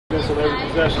on every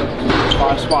possession.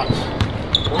 5 spots.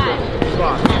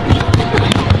 Spots.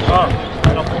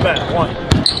 Right off the bat. 1.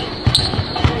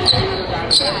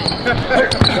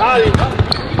 Got it.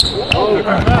 Oh,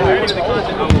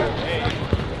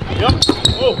 yep.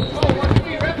 Oh.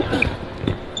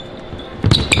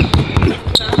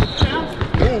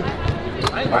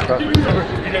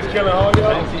 You just killing all y'all?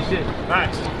 I don't see shit.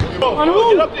 Nice. Get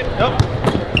up there. Yep.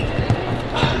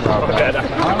 Okay.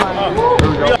 Here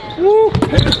we go.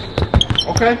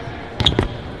 Okay.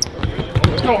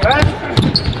 Let's go, man.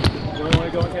 You want to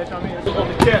go and catch on me? Let's go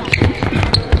to catch.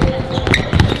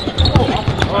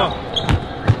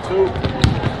 2.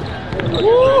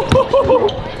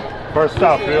 First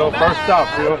stop, Phil. First stop,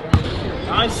 Phil.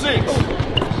 9-6.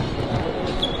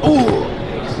 Ooh.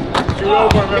 2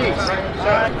 over, remember.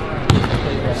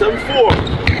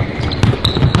 7-4.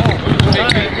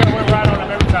 Right on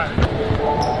him every time.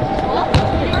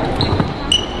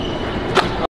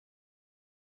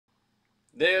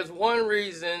 There's one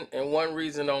reason and one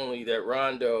reason only that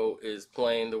Rondo is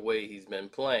playing the way he's been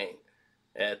playing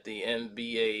at the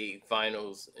NBA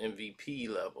Finals MVP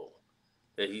level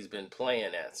that he's been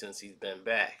playing at since he's been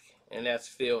back, and that's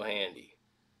Phil Handy.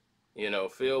 You know,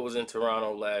 Phil was in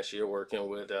Toronto last year working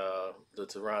with the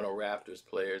Toronto Raptors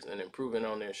players and improving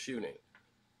on their shooting.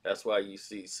 That's why you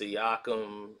see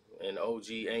Siakam and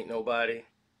OG ain't nobody.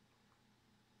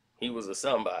 He was a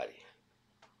somebody.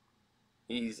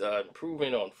 He's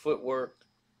improving on footwork,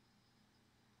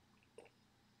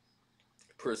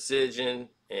 precision,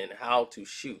 and how to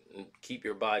shoot and keep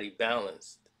your body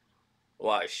balanced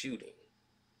while shooting.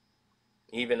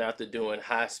 Even after doing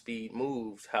high-speed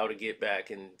moves, how to get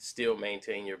back and still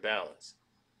maintain your balance.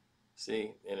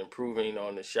 See, and improving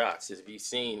on the shots. As you've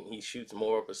seen, he shoots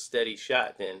more of a steady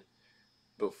shot than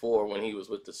before when he was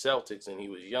with the Celtics and he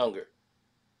was younger.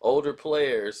 Older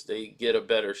players, they get a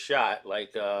better shot,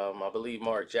 like I believe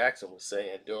Mark Jackson was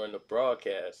saying during the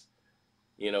broadcast.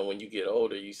 You know, when you get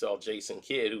older, you saw Jason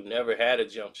Kidd, who never had a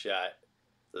jump shot,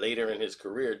 later in his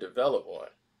career develop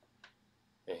one.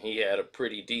 And he had a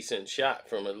pretty decent shot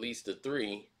from at least a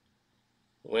 3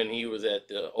 when he was at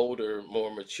the older,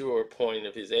 more mature point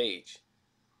of his age.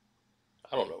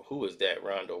 I don't know who is that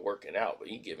Rondo working out, but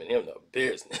he giving him the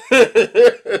business.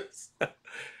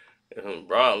 And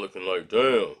Brian looking like,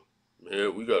 damn, yeah,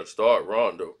 we got to start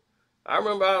Rondo. I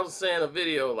remember I was saying a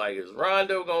video like, is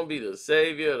Rondo going to be the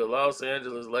savior of the Los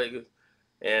Angeles Lakers?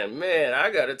 And man, I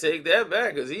got to take that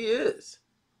back because he is.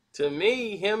 To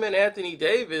me, him and Anthony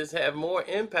Davis have more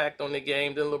impact on the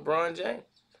game than LeBron James.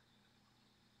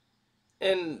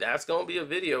 And that's going to be a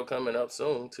video coming up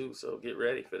soon too, so get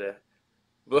ready for that.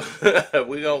 But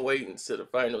we're going to wait until the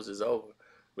finals is over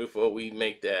before we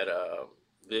make that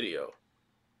video.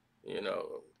 You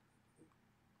know,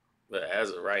 but as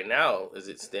of right now, as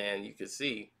it stands, you can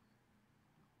see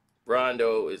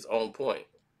Rondo is on point.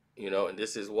 You know, and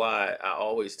this is why I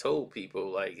always told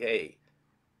people, like, hey,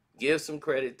 give some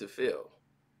credit to Phil.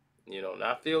 You know,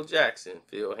 not Phil Jackson,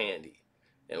 Phil Handy.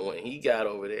 And when he got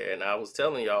over there, and I was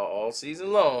telling y'all all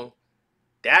season long,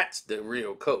 that's the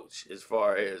real coach as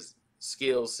far as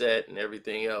skill set and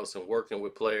everything else and working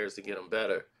with players to get them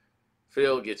better.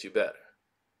 Phil gets you better.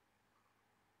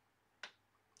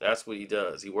 That's what he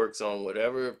does. He works on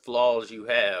whatever flaws you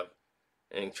have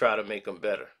and try to make them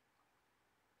better.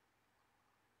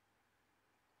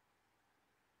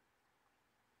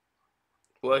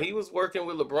 Well, he was working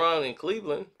with LeBron in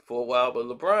Cleveland for a while, but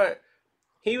LeBron,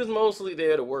 he was mostly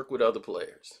there to work with other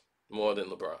players more than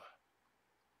LeBron.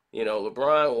 You know,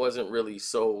 LeBron wasn't really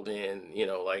sold in, you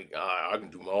know, like, I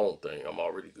can do my own thing. I'm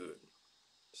already good.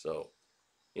 So,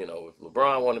 you know, if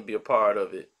LeBron want to be a part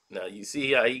of it, now you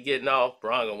see how he getting off,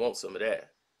 Bron gonna want some of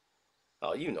that.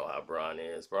 Oh, you know how Bron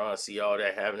is. Bron see all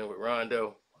that happening with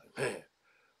Rondo. Like, man,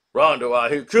 Rondo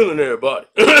out here killing everybody.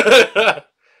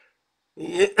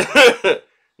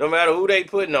 No matter who they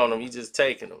putting on him, he just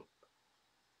taking them.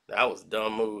 That was a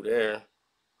dumb move there.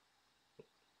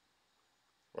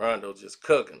 Rondo just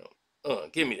cooking them.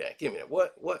 Give me that. Give me that.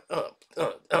 What?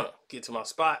 Get to my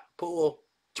spot. Pull.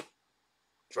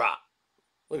 Drop.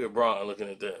 Look at Bron looking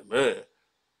at that. Man.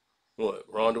 What?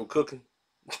 Rondo cooking?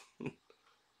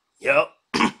 Yep.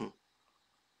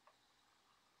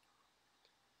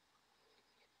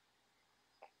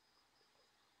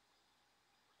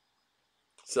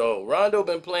 So Rondo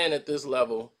been playing at this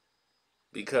level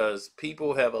because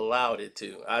people have allowed it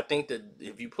to. I think that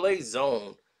if you play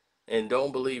zone and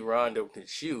don't believe Rondo can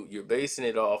shoot, you're basing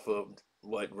it off of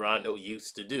what Rondo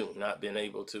used to do, not being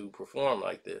able to perform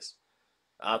like this.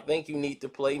 I think you need to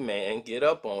play man, get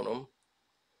up on them,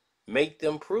 make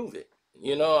them prove it.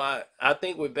 You know, I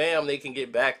think with Bam, they can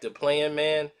get back to playing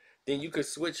man, then you could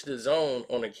switch the zone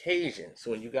on occasion.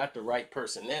 So when you got the right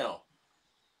personnel,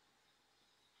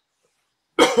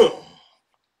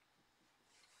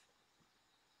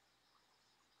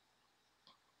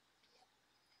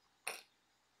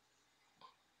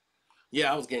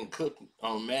 yeah, I was getting cooked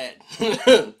on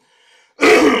Madden.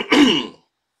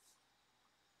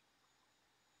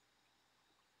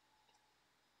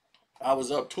 I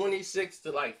was up 26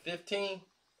 to like 15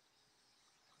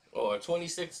 or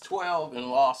 26-12 and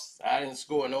lost. I didn't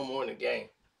score no more in the game.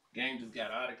 Game just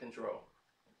got out of control.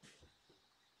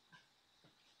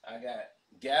 I got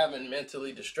Gavin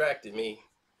mentally distracted me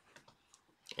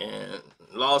and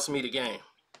lost me the game.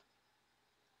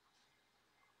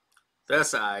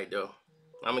 That's all right though.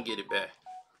 I'm gonna get it back.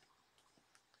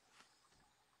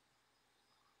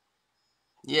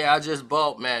 Yeah, I just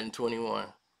bought Madden 21.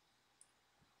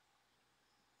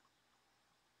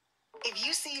 If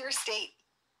you see your state.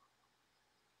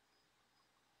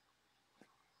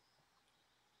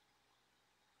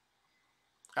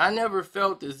 I never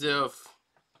felt as if.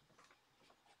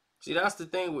 See, that's the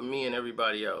thing with me and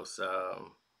everybody else.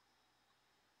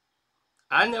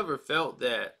 I never felt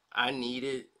that I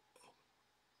needed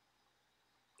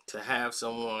to have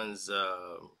someone's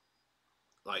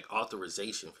like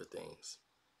authorization for things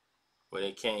when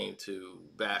it came to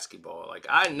basketball. Like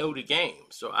I know the game,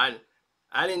 so I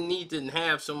didn't need to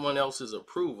have someone else's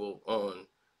approval on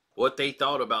what they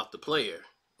thought about the player.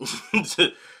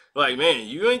 Like, man,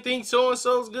 you ain't think so and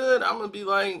so's good? I'm gonna be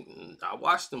like, I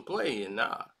watched him play, and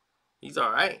nah, he's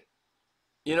all right.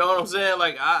 You know what I'm saying?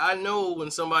 Like, I know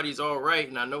when somebody's all right,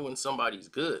 and I know when somebody's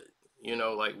good. You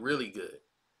know, like really good.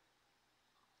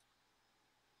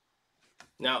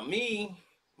 Now, me,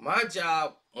 my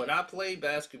job when I played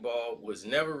basketball was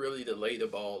never really to lay the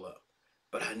ball up,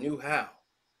 but I knew how.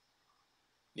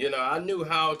 You know, I knew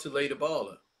how to lay the ball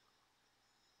up.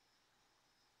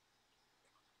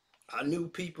 I knew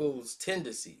people's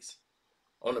tendencies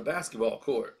on the basketball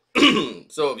court.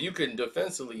 So if you can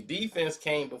defensively, defense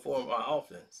came before my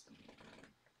offense.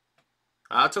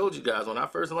 I told you guys when I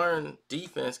first learned,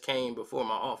 defense came before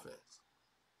my offense.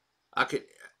 I could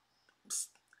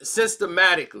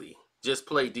systematically just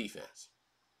play defense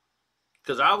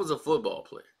because I was a football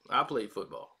player. I played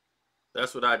football.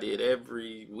 That's what I did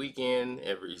every weekend,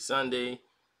 every Sunday.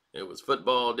 It was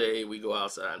football day. We go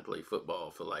outside and play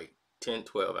football for like 10,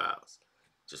 12 hours,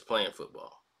 just playing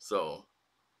football. So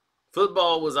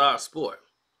football was our sport.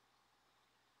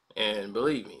 And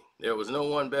believe me, there was no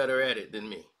one better at it than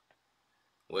me.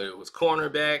 Whether it was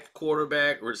cornerback,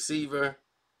 quarterback, receiver,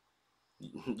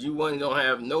 you wasn't going to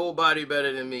have nobody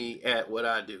better than me at what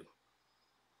I do.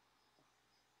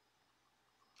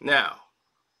 Now,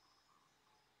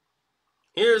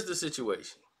 here's the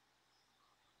situation.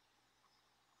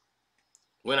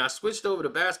 When I switched over to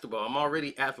basketball, I'm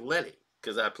already athletic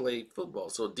because I played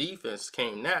football. So defense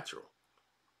came natural.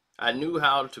 I knew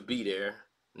how to be there,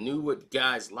 knew what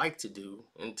guys like to do,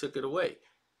 and took it away.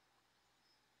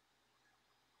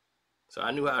 So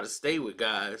I knew how to stay with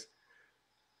guys,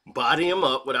 body them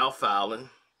up without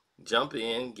fouling, jump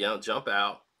in, jump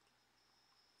out.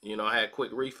 You know, I had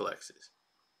quick reflexes.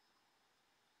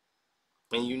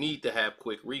 And you need to have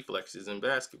quick reflexes in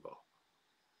basketball.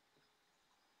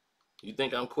 You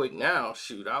think I'm quick now?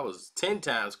 Shoot, I was 10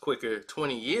 times quicker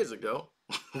 20 years ago.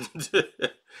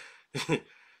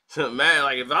 So, man,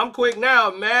 like if I'm quick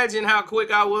now, imagine how quick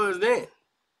I was then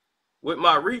with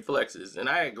my reflexes. And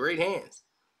I had great hands.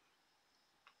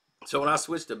 So when I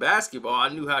switched to basketball, I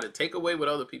knew how to take away what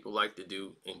other people like to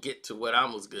do and get to what I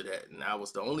was good at. And I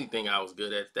was the only thing I was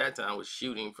good at that time was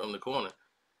shooting from the corner.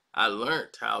 I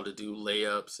learned how to do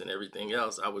layups and everything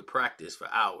else. I would practice for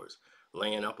hours,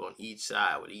 laying up on each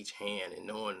side with each hand and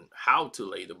knowing how to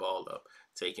lay the ball up,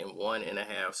 taking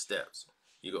 1.5 steps.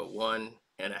 You go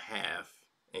 1.5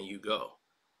 and you go.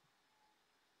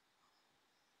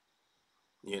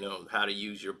 You know, how to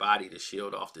use your body to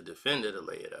shield off the defender to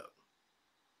lay it up.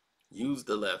 Use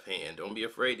the left hand. Don't be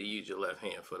afraid to use your left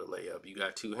hand for the layup. You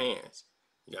got two hands.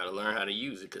 You got to learn how to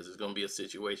use it because it's going to be a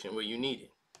situation where you need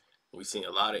it. We've seen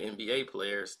a lot of NBA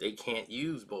players, they can't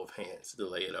use both hands to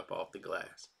lay it up off the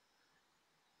glass.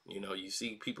 You know, you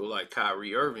see people like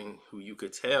Kyrie Irving, who you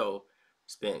could tell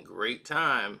spent great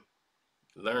time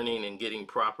learning and getting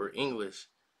proper English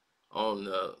on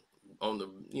the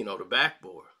the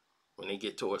backboard when they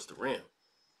get towards the rim.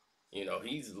 You know,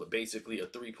 he's basically a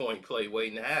 3-point play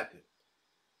waiting to happen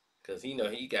because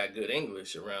he got good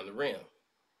English around the rim.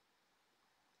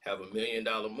 Have $1 million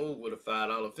move with a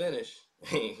 $5 finish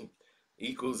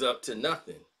equals up to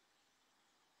nothing.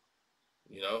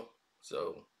 You know,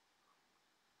 so.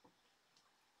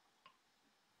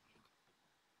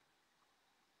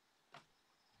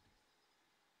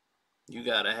 you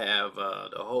gotta have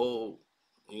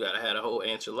you gotta have the whole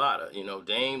enchilada. You know,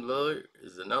 Dame Lillard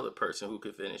is another person who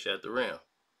could finish at the rim.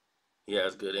 He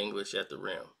has good English at the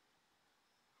rim.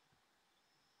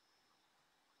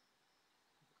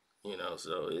 You know,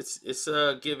 so it's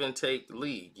a give and take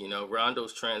league. You know,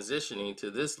 Rondo's transitioning to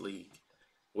this league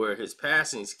where his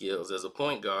passing skills as a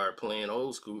point guard playing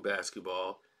old school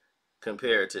basketball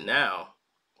compared to now,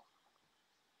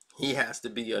 he has to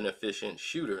be an efficient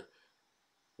shooter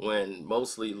when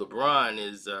mostly LeBron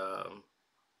is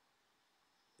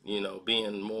you know,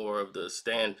 being more of the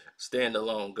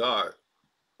standalone guard.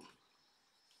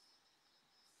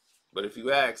 But if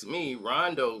you ask me,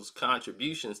 Rondo's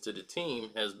contributions to the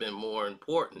team has been more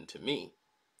important to me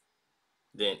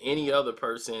than any other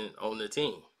person on the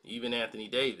team, even Anthony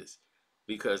Davis,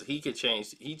 because he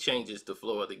changes the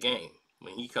flow of the game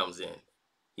when he comes in.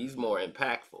 He's more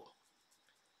impactful.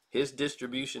 His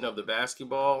distribution of the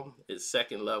basketball is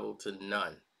second level to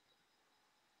none.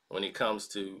 When it comes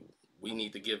to we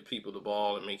need to give people the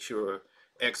ball and make sure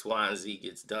X, Y, and Z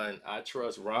gets done, I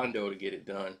trust Rondo to get it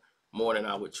done more than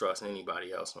I would trust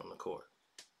anybody else on the court.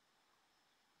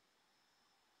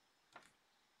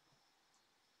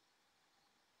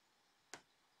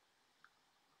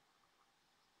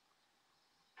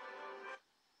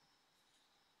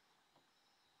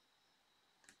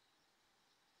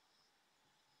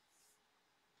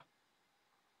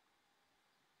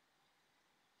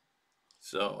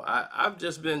 So I've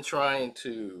just been trying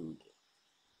to,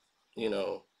 you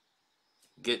know,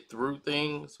 get through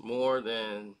things more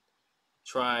than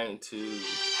trying to. Where's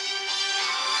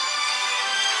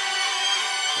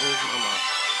my mom?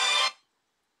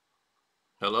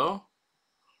 Hello?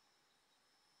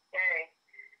 Hey,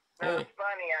 that was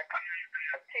funny. I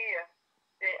called Tia.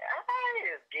 I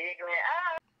was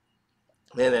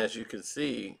giggling. And as you can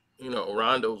see, you know,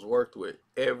 Rondo's worked with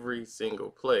every single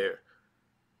player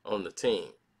on the team,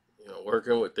 you know,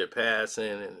 working with their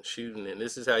passing and shooting. And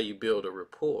this is how you build a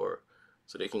rapport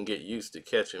so they can get used to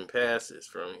catching passes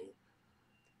from you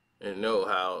and know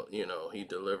how, you know, he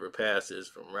delivered passes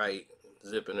from right,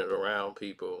 zipping it around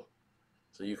people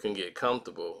so you can get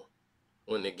comfortable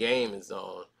when the game is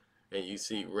on and you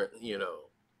see, you know,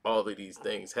 all of these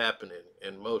things happening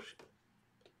in motion.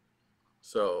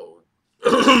 So,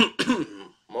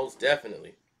 most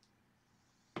definitely,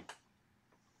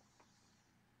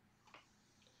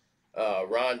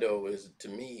 Rondo is to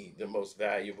me the most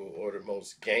valuable or the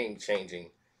most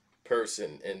game-changing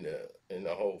person in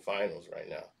the whole finals right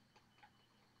now.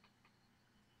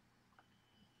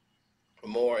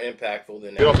 More impactful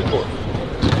than Get off the court.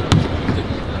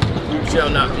 You shall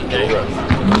not be named.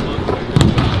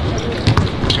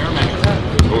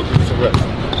 Go through some rest.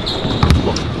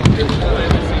 Here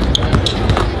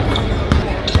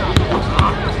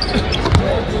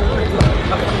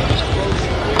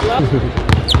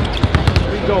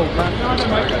we go, man.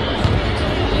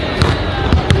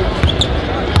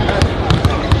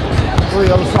 Go the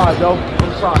other side, though.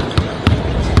 Other side.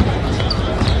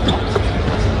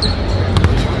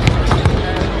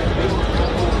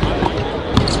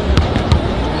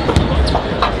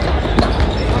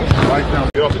 Right down.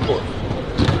 Get off the court.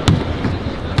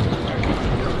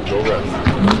 Go rest.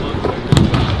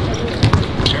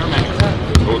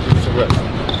 Go through some rest.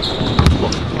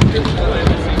 Here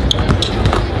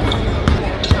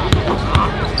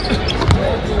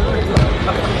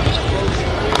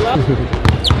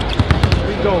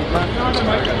we go, man.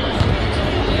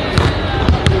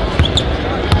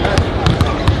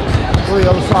 Go the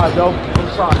other side, though.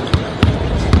 Other side.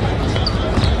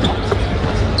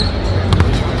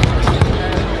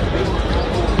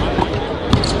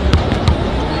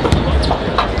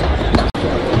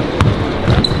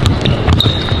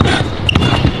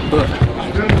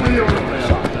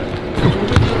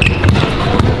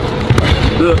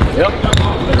 Yep.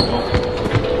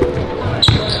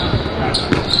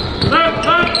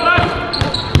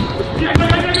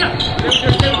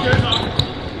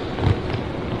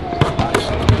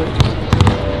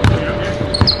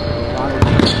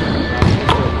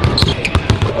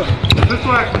 This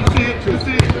way, you see it, you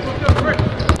see it.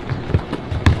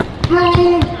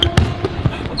 Through!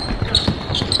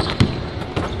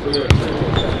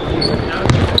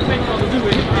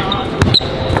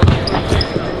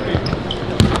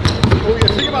 Oh yeah,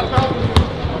 think about that.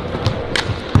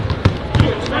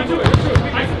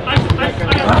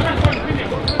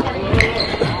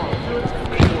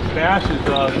 Dash is,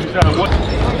 he's got what?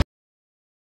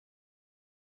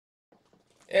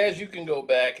 As you can go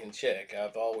back and check,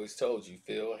 I've always told you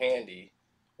Phil Handy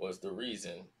was the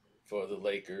reason for the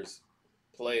Lakers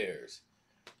players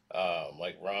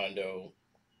like Rondo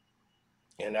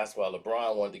And that's why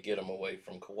LeBron wanted to get him away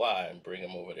from Kawhi and bring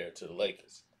him over there to the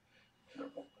Lakers.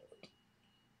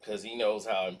 Because he knows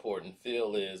how important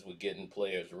Phil is with getting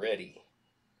players ready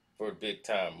for big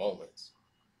time moments.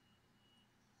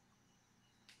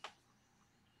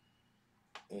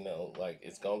 You know, like,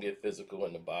 it's going to get physical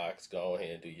in the box. Go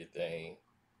ahead and do your thing.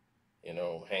 You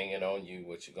know, hanging on you,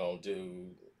 what you going to do.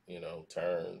 You know,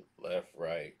 turn left,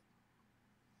 right.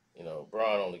 You know,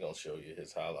 Braun only going to show you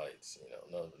his highlights. You know,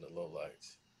 none of the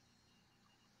lowlights.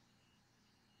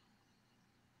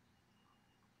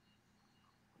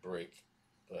 Break.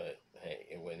 But, hey,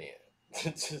 it went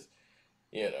in. Just,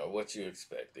 you know, what you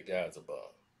expect. The guy's a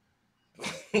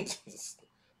bum.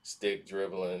 Stick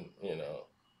dribbling, you know.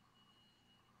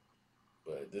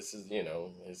 But this is, you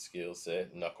know, his skill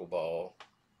set. Knuckleball.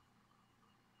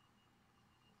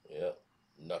 Yep.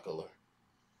 Knuckler.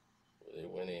 It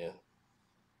went in.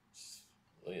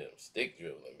 Look at him. Stick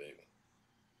dribbling, baby.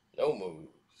 No moves.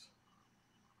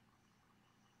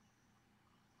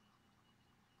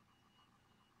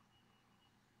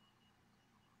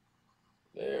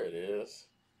 There it is.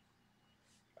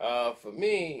 For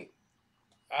me,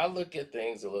 I look at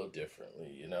things a little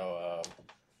differently. You know,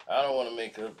 I don't want to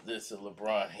make this a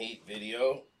LeBron hate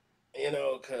video, you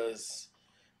know, because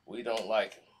we don't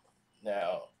like him.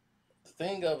 Now, the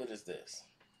thing of it is this.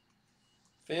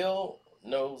 Phil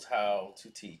knows how to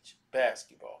teach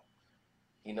basketball.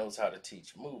 He knows how to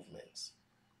teach movements.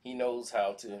 He knows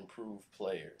how to improve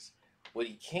players. What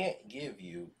he can't give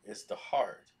you is the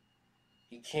heart.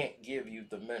 He can't give you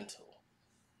the mental.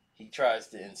 He tries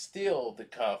to instill the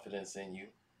confidence in you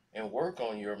and work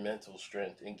on your mental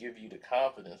strength and give you the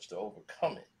confidence to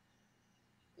overcome it.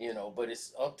 You know, but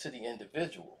it's up to the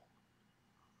individual.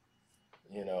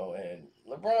 You know, and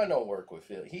LeBron don't work with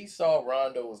Phil. He saw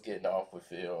Rondo was getting off with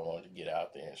Phil and wanted to get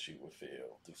out there and shoot with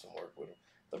Phil, do some work with him.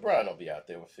 LeBron don't be out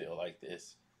there with Phil like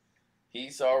this. He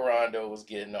saw Rondo was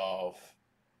getting off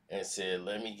and said,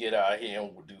 "Let me get out here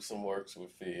and do some works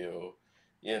with Phil."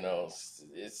 You know,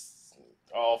 it's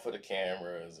all for the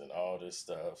cameras and all this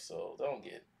stuff. So don't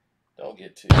get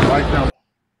too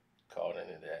caught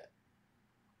into that.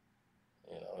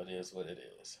 You know, it is what it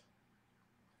is.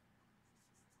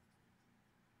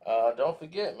 Don't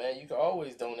forget, man, you can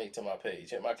always donate to my page.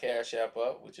 Hit my Cash App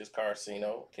up, which is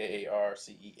Carceno,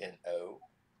 Karceno.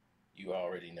 You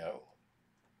already know.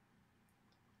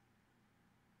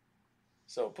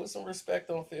 So put some respect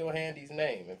on Phil Handy's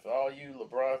name. And for all you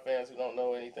LeBron fans who don't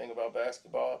know anything about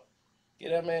basketball,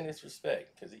 give that man his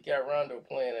respect, because he got Rondo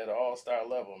playing at an all-star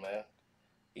level, man.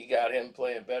 He got him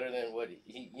playing better than what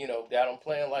he, you know, got him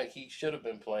playing like he should have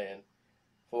been playing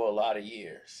for a lot of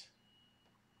years.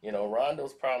 You know,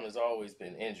 Rondo's problem has always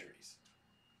been injuries.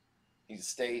 He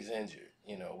stays injured,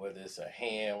 you know, whether it's a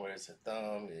hand, whether it's a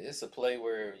thumb. It's a play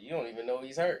where you don't even know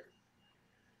he's hurt.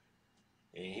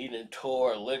 And he done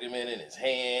tore a ligament in his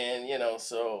hand, you know,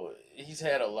 so he's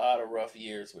had a lot of rough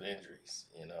years with injuries,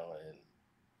 you know, and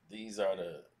these are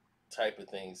the type of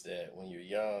things that when you're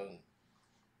young,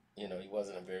 you know, he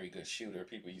wasn't a very good shooter.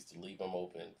 People used to leave him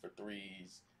open for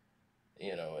threes,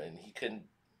 you know, and he couldn't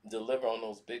deliver on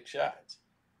those big shots.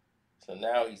 So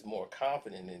now he's more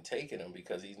confident in taking them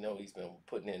because he knows he's been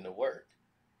putting in the work.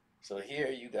 So here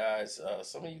you guys,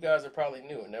 some of you guys are probably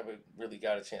new and never really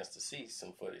got a chance to see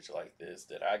some footage like this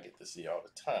that I get to see all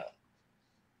the time.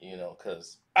 You know,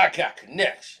 because I got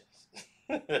connections.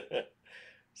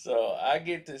 So I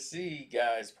get to see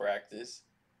guys practice.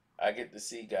 I get to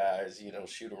see guys, you know,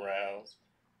 shoot arounds,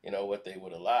 you know, what they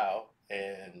would allow.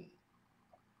 And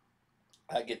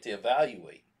I get to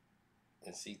evaluate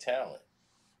and see talent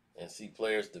and see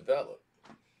players develop.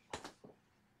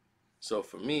 So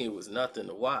for me, it was nothing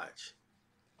to watch.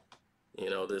 You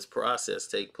know, this process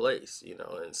take place, you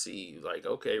know, and see, like,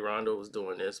 okay, Rondo was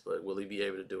doing this, but will he be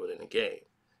able to do it in a game?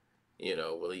 You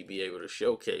know, will he be able to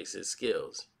showcase his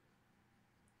skills?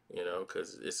 You know,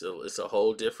 because it's a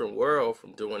whole different world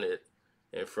from doing it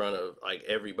in front of, like,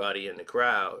 everybody in the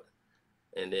crowd.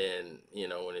 And then, you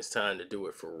know, when it's time to do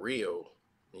it for real,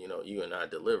 you know, you are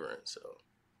not delivering, so.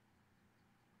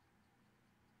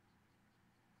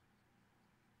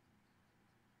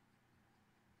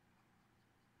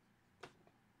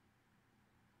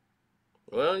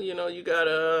 Well, you know, you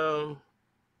gotta,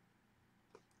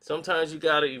 sometimes you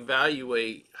gotta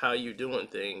evaluate how you're doing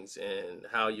things and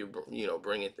how you're, you know,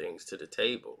 bringing things to the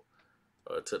table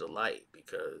or to the light,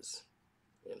 because,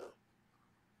 you know,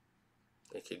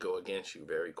 it could go against you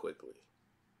very quickly.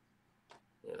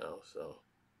 You know, so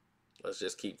let's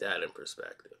just keep that in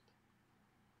perspective.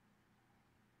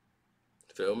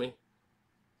 Feel me?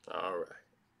 All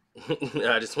right.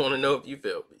 I just want to know if you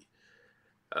feel me.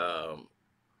 Um,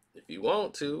 If you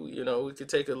want to, you know, we could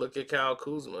take a look at Kyle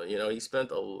Kuzma. You know, he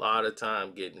spent a lot of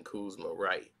time getting Kuzma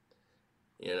right.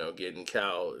 You know, getting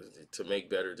Kyle to make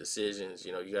better decisions.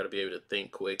 You know, you got to be able to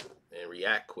think quick and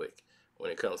react quick when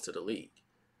it comes to the league.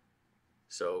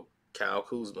 So Kyle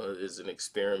Kuzma is an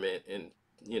experiment, and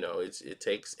you know, it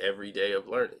takes every day of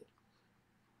learning.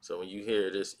 So when you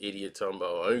hear this idiot talking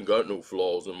about, I ain't got no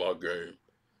flaws in my game,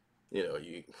 you know,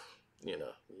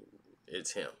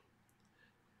 it's him.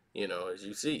 You know, as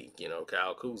you see, you know,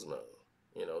 Kyle Kuzma,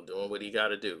 you know, doing what he got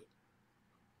to do.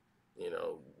 You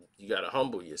know, you got to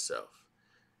humble yourself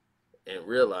and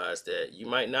realize that you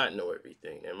might not know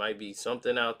everything. There might be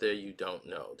something out there you don't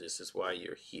know. This is why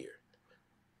you're here,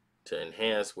 to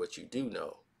enhance what you do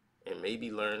know and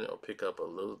maybe learn or pick up a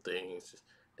little things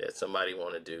that somebody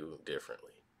want to do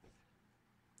differently.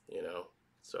 You know,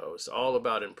 so it's all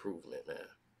about improvement, man.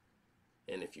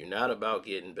 And if you're not about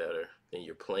getting better, then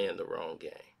you're playing the wrong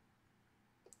game.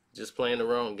 Just playing the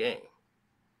wrong game.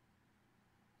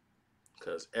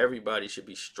 Because everybody should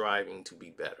be striving to be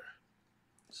better.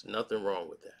 There's nothing wrong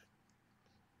with that.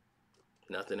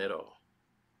 Nothing at all.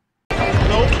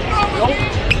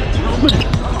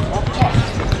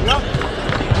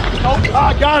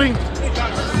 I got him.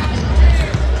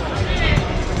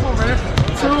 Come on, man.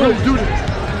 Do this.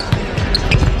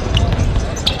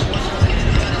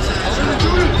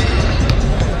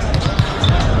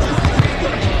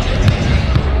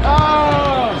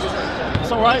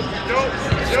 It's all right.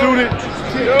 Student.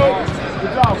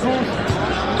 Good job, Cruz.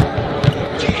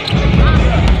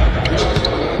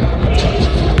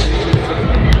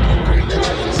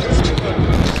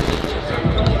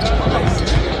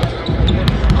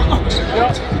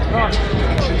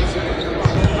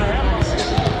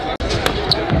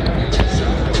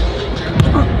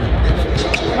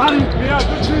 Got him. Yeah,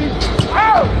 good team.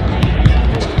 Ow!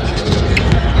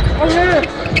 Oh, yeah.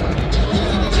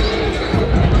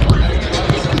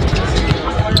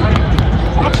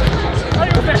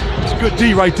 It's a good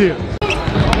D right there.